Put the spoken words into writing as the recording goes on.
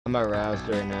I'm aroused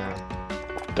right now.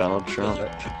 Donald Trump.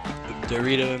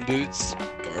 Dorito and boots.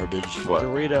 Garbage. What?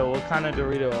 Dorito, what kind of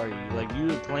Dorito are you? Like, you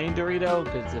a plain Dorito?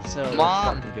 Because if so,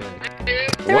 Mom. that's fucking good.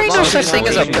 There ain't no such thing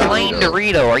as a plain plain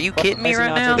Dorito. Are you kidding me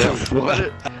right now?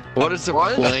 What is a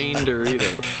plain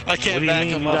Dorito? I What can't do you back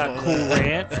mean, him you up got on Cool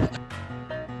that. Ranch?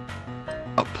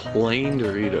 A plain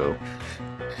Dorito.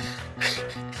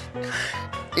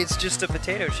 It's just a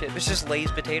potato chip. It's just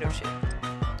Lay's potato chip.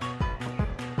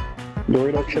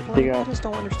 Dorito chip I just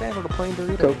don't understand what a plain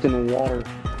Dorito soaked in water.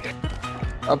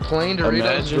 A plain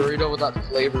Dorito is Imagine. Dorito without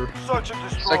flavor. Search and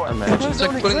It's destroy. like, Imagine. it's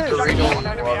like putting Dorito in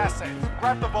Enemy water. assets.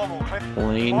 Grab the bomb or clip.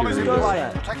 Plain Bomb is in Dorito. play.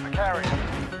 Protect the carrier.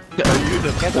 Are you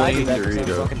the Can't I do plain that 'cause I'm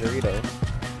Dorito? fucking Dorito.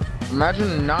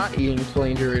 Imagine not eating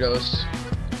plain Doritos.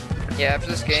 Yeah, after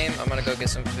this game, I'm gonna go get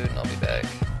some food and I'll be back.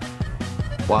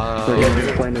 Wow. Plain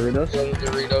Doritos. Plain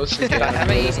Doritos Dude, I again.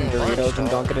 haven't Some eaten lunch, Doritos and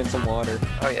dog. dunk it in some water.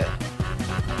 Oh yeah.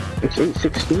 It's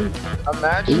 8:16.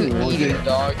 Imagine Ooh, eating, okay.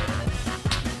 dog.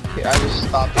 Okay, I just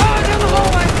stopped.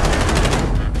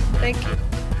 Thank you.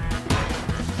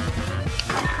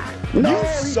 No,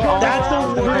 That's the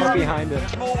Right worst. behind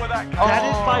it. More with that That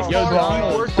is by Yo, far the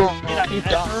Donald. worst shit I've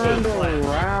turned ever played.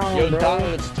 around, Yo, bro.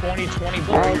 Donald, it's 2020,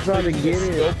 bro. I was You're trying to using get the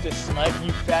it. scope to snipe,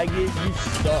 you faggot. You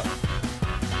suck.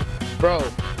 Bro,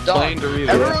 dog. Plain Dorito.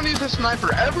 Everyone needs a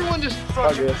sniper. Everyone just.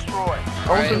 Search and destroy. Everyone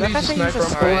Alright. needs a sniper. I'm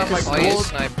Alright, pulling out my I'll use gold.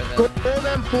 sniper then. Gold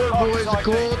M4, boys.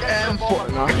 Gold M4.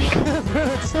 No.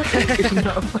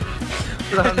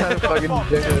 No, I'm not fucking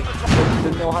doing it.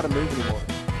 Didn't know how to move anymore.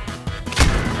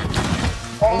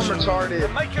 I'm retarded. They're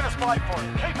making us fight for it.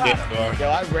 Keep at it. Yo,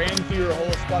 I ran through your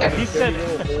whole spot. He said,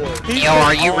 Yo,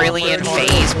 are you really in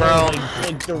phase, bro?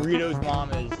 Like Doritos mom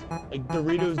is. Like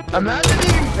Doritos. Imagine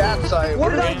eating that side.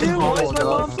 What did I do? Why is my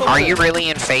mom so Are you really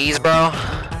in phase, bro?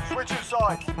 Switching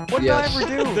sides. What did Yes. I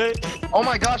ever do? Oh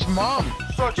my gosh, mom.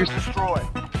 Search and destroy.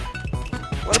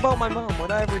 What about my mom? What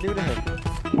did I ever do to him?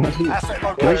 Asset Nice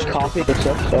location. coffee, the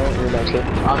stuff, so that's it.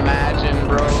 Imagine,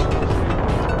 bro.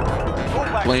 Pull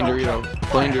back, Plain soldier. Dorito.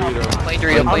 Plain Dorito. Plain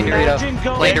Dorito, plain Dorito.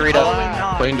 Plain Dorito.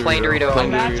 Plain Dorito.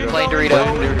 Plain Dorito. Plain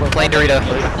Plain Dorito.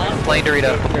 Plain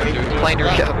Dorito. Plain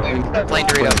Dorito. Plain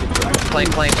Dorito. Plain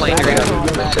Dorito. Plain Dorito.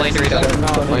 Plain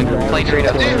Dorito. Plain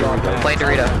Dorito. Plain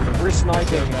Dorito. We're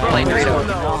sniping. Plain Dorito.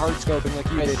 Not hard scoping like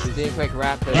you bitches. Think like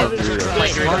rap. Plain Dorito.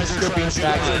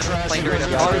 Plain Dorito.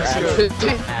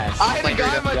 I had a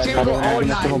guy on my team for all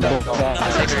night. Plain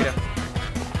Dorito.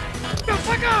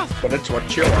 But it's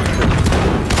what you want.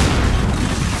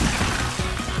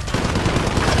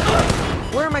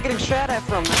 Where am I getting shot at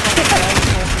from? The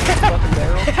fucking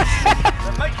barrel?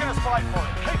 They're making us fight for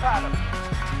it. Keep at it.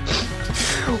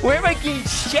 Where am I getting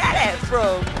shot at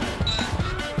from?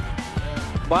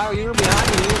 Wow, you were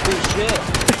behind me. You didn't do shit.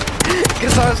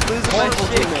 Because I was losing my Horrible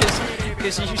shit. teammate.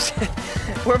 Because you said,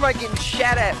 where am I getting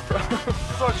shot at from?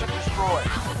 Search and destroy.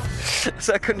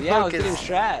 So I couldn't Yeah, I was getting focus.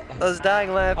 shot. I was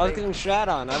dying I was laughing. getting shot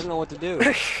on. I don't know what to do.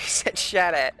 You said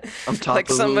shot at. I'm top Like of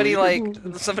the somebody league.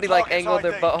 angled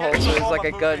their butthole so there's like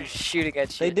a gun shooting at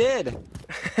They you. did.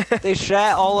 They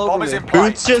shot all Bomb over is me. in play.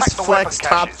 Boots just Attack the flexed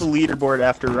weapon top caches. the leaderboard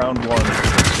after round 1.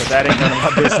 But that ain't none of my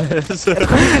business. Never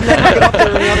get up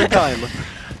there any other time.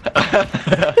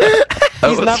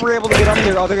 He's never able to get up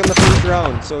there other than the first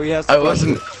round, so he has to. I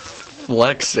wasn't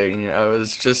flexing. I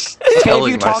was just Okay, if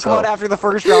telling you talk myself. about after the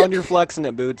first round, you're flexing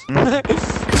it, Boots. I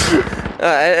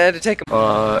had to take a.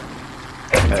 Our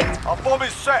bomb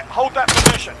is set. Hold that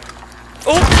position.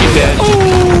 Oh!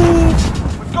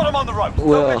 We've got them on the ropes.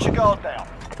 Well. Don't let your guard down.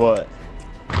 What?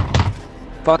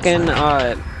 Fucking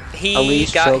He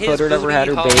Elise got his Chocolate or whatever had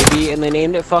her booty baby, and they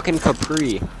named it fucking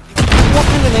Capri. What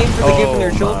kind of names are they giving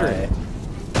their children?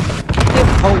 They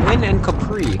have Cohen and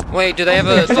Capri. Wait, do they have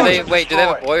a? Do they have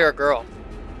a boy or a girl?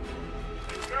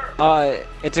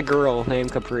 It's a girl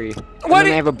named Capri. And What then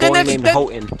they have a boy named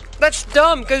Houghton. That's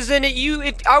dumb. Cause then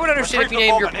I would understand if you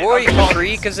named your boy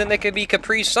Capri, cause then they could be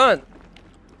Capri's son.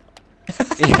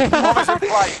 Bomb is in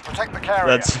play. Protect the carrier.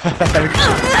 That's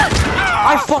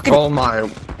I fucking. Oh my.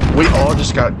 We all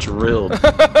just got drilled.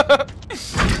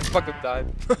 Fucking died.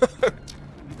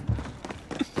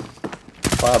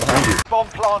 500. Bomb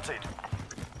planted.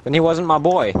 And he wasn't my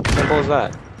boy. Simple as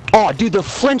that. Oh, dude, the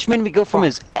flinch made me go from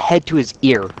his head to his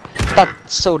ear.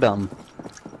 That's so dumb.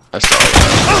 I saw it.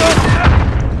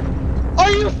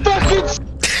 Are you fucking?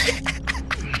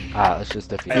 Ah, it's just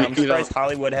defeat. I'm surprised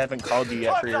Hollywood haven't called you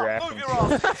yet for your Move your acting.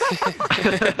 arms.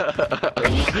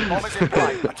 Bomb is in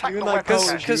play. Attack the weapon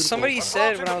cache. Cause somebody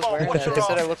said when I was wearing that, they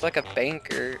said I looked like a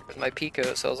banker with my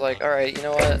Pico, so I was like, alright, you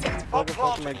know what? Bomb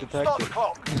planted. Start the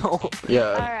clock. No.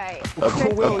 Yeah. Alright. A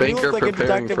banker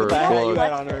preparing for a hat you flood.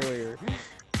 had on earlier.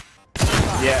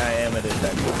 Yeah, I am a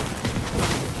detective.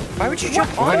 Why would you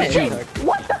jump on it?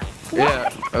 What the? Yeah,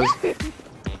 I was.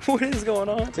 What is going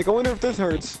on? It's like, I wonder if this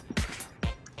hurts.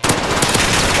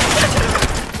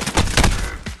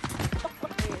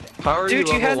 How are Dude,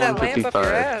 you you had level that lamp up your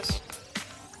 155? ass.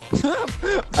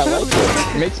 I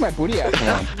like it. Makes my booty ass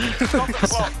warm.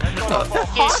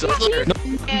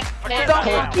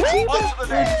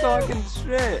 Talking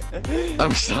shit.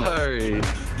 I'm sorry.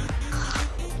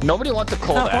 Nobody wants a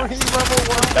cold ass.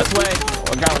 That's why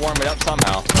I gotta warm it up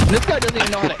somehow. This guy doesn't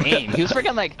even know how to aim. He was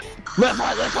freaking like, left,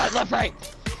 right, left, right, left, right.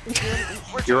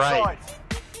 You're right.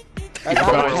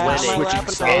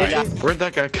 Where'd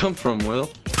that guy come from, Will?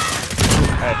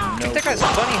 I think that guy's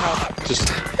funny how. Just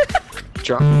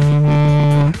drop.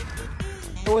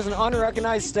 It was an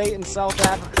unrecognized state in South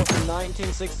Africa from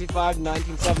 1965 to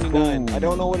 1979. I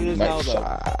don't know what it is now,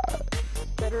 though.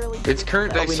 It's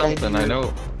current day something, I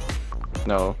know.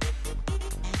 No.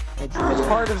 It's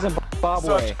part of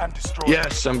Zimbabwe. Search and destroy.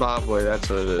 Yes, Zimbabwe, that's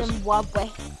what it is. Zimbabwe.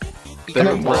 They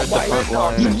have red the front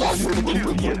lines.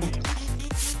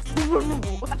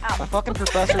 My fucking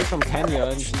professor is from Kenya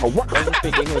and she doesn't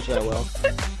speak English that well.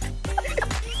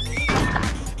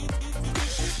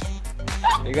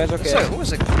 Are you guys okay? So, who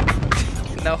was it?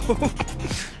 No.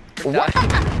 What?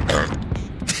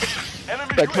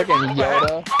 Like freaking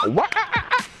Yoda. What?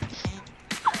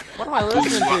 What am I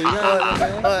listening to? You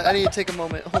know, I need to take a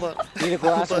moment. Hold on. need a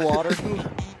glass of water?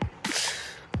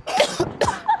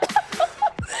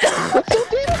 What's so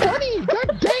damn funny? God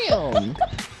damn!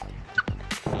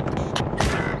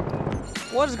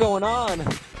 What is going on?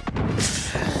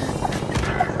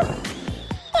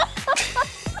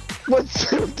 What's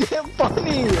so damn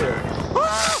funny?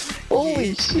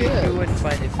 Holy shit! You wouldn't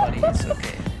find it funny. It's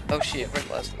okay. Oh shit! Where's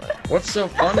the last line? What's so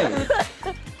funny?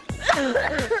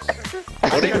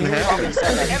 What even happened?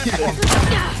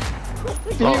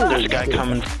 Oh, There's a guy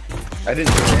coming. I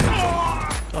didn't do anything.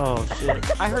 Oh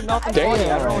shit. I heard nothing Damn. funny.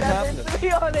 I don't know what's happening. To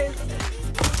be honest,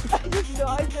 I just know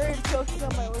I started choking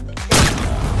on my own.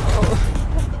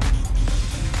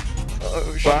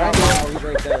 Oh shit! Wow, he's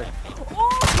right there.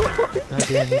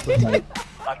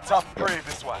 A tough breed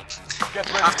this one. Get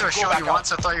ready After I to go showed back you up.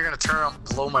 once, I thought you were gonna turn around and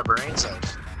blow my brains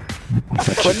out.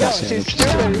 But no, she's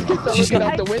stupid. She's looking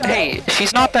out the window. Hey,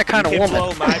 she's not that kind of You woman.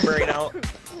 blow my brain out.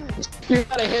 You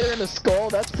gotta hit her in the skull.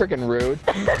 That's freaking rude.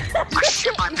 I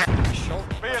shit my pants.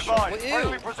 Be advised, Ew.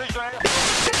 friendly precision air.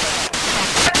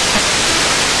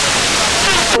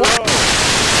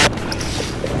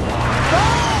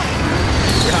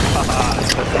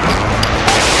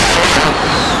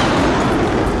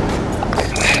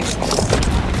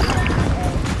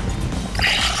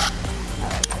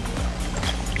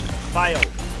 Bio.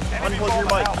 Enemy Unplug your bomber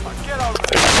mic. Alpha. Get over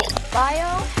there.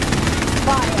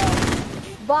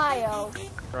 Bio.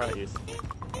 Right.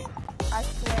 I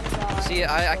swear to God. See,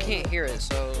 I can't hear it,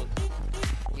 so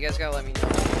you guys gotta let me know.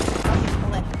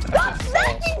 Stop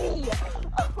sniping me!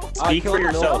 Speak for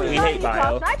yourself. We hate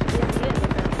Bio.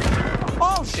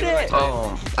 Oh shit!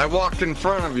 Oh, I walked in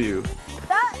front of you.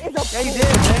 That is a Yeah, you did,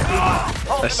 man.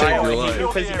 I saved Bio, your you life. do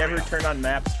because you never turn on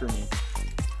maps for me.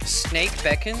 Snake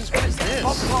beckons? What is this?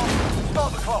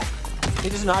 Start the clock.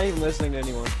 He's just not even listening to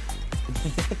anyone.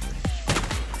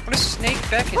 What is snake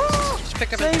beckons? Just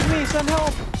pick up a... Save me, some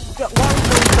help! Why would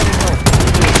you send help?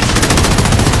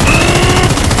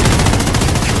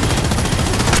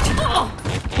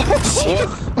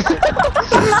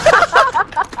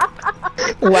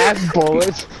 Last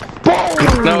bullet.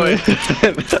 No, wait.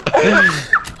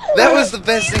 That was the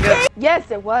best thing I've...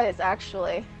 Yes, it was,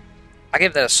 actually. I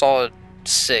give that a solid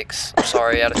 6. I'm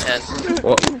sorry, out of 10.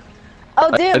 Well, Oh,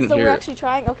 I damn, didn't so we're hear it. actually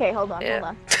trying? Okay, hold on, Yeah.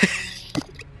 hold on.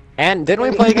 And didn't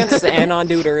we play against the Anon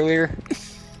dude earlier?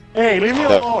 Hey, leave me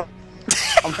alone.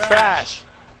 I'm trash.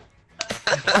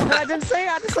 I didn't say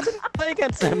I just didn't play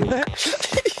against him.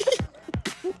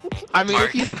 I mean,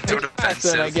 Mark, if too you pass,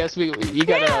 then I defensive. guess you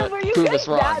Damn, gotta were you prove guys us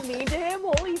wrong. that mean to him?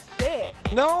 Holy shit.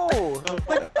 No!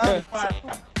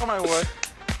 Come on, what?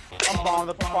 I'm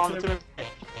bombing to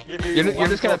You're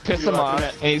just gonna piss him off,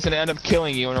 and he's gonna end up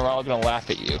killing you, and we're all gonna laugh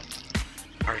at you.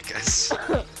 Alright, guys.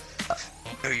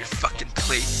 Know your fucking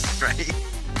place, right?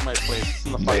 My place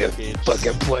in the fire cage.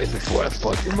 Fucking place before I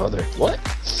fuck your mother. What?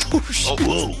 Oh,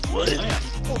 whoa, what?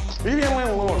 Leave me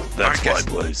alone. That's my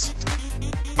place.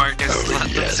 Marcus,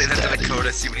 let say that to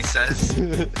Dakota, see what he says.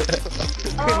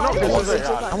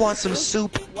 I want some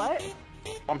soup. What?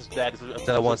 Mom's dad.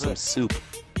 I want some soup.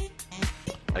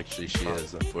 Actually, she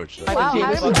is, unfortunately. Wow, how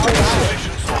did we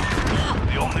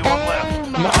The only one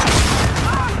left.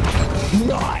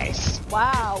 Nice!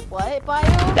 Wow, what, Bio?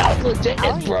 That was legit,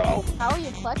 bro. How are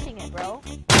you clutching it, bro?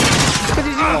 Because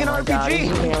he's using an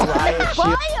RPG!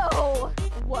 What?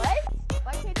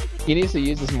 He needs to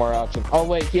use this more often. Oh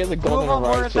wait, he has a golden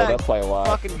riot shield. That's probably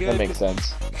why. That makes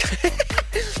sense.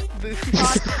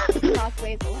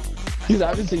 He's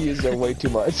obviously used it way too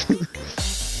much.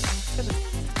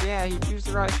 Yeah, he used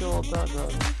the riot shield all the time, bro.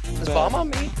 Is bomb on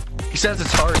me? He says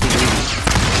it's hard to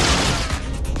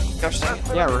use. Gosh dang it.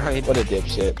 Yeah, right. What a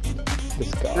dipshit.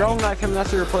 This guy. You're all not coming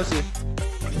after your pussy.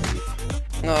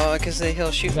 No, because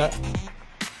he'll shoot me.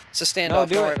 It's a standoff,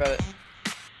 don't worry about it.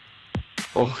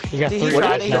 Oh, He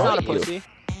tried it, he's not a pussy.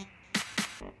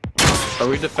 are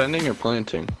we defending or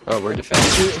planting? Oh, we're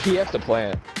defending. He has to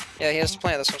plant. Yeah, he has to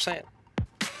plant, that's what I'm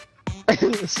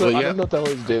saying. So I don't know what the hell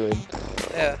he's doing.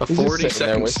 Yeah. A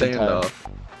 40-second standoff.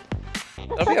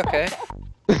 That'll be okay.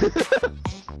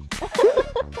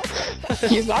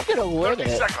 He's not gonna win 30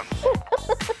 it. seconds.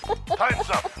 Time's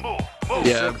up. Move.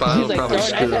 Yeah, He's Bio's like, probably throw an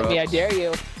screw F at me, I up. dare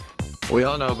you. We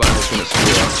all know Bio's gonna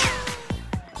screw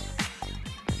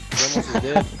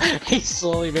up. He's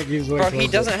slowly making his way. Bro, he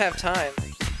doesn't have time.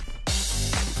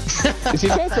 Is he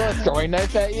trying to throw a throwing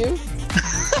knife at you?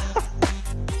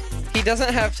 He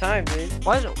doesn't have time, dude.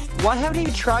 Why haven't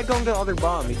you tried going to the other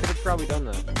bomb? He could have probably done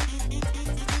that.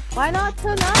 Why not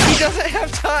tonight? He doesn't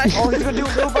have time. Oh, he's gonna do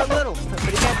it little by little, but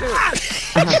he can't do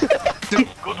it.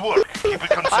 Good work. Keep it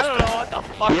consistent. I don't know what the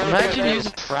fuck. Imagine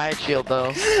using riot shield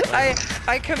though.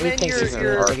 I commend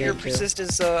your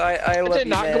persistence, so I love you,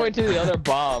 not man. going to the other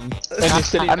bomb. And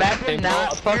just sitting Imagine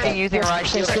not fucking using riot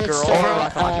shield like a girl.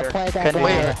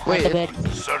 Wait.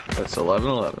 That's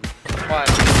 11-11. Why?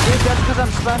 Dude, that's because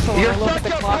I'm special and I look at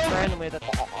the clock randomly.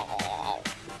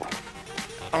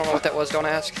 I don't know what that was, don't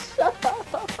ask.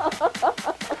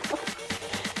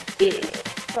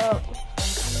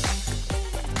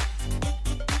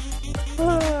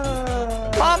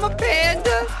 Mama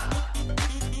Panda!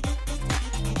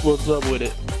 What's up with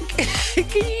it? Can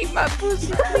you eat my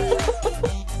pussy, please?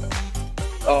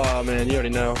 Oh man, you already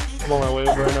know. I'm on my way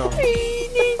over right now. Hey.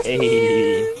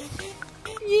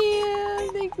 Yeah,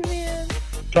 thank you, man.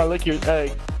 Can I lick your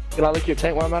egg? Can I lick your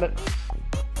tank while I'm at it?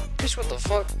 Bitch, what the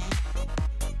fuck?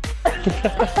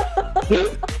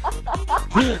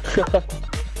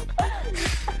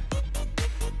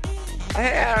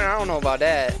 I don't know about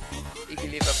that. You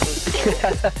can leave a pussy.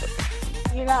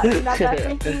 You're not that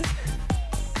freaky?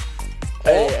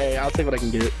 Hey, I'll take what I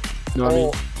can get. You know what I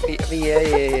mean?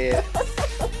 Yeah.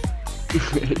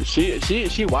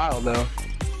 She wild though.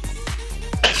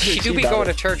 She do be going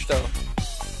to church though.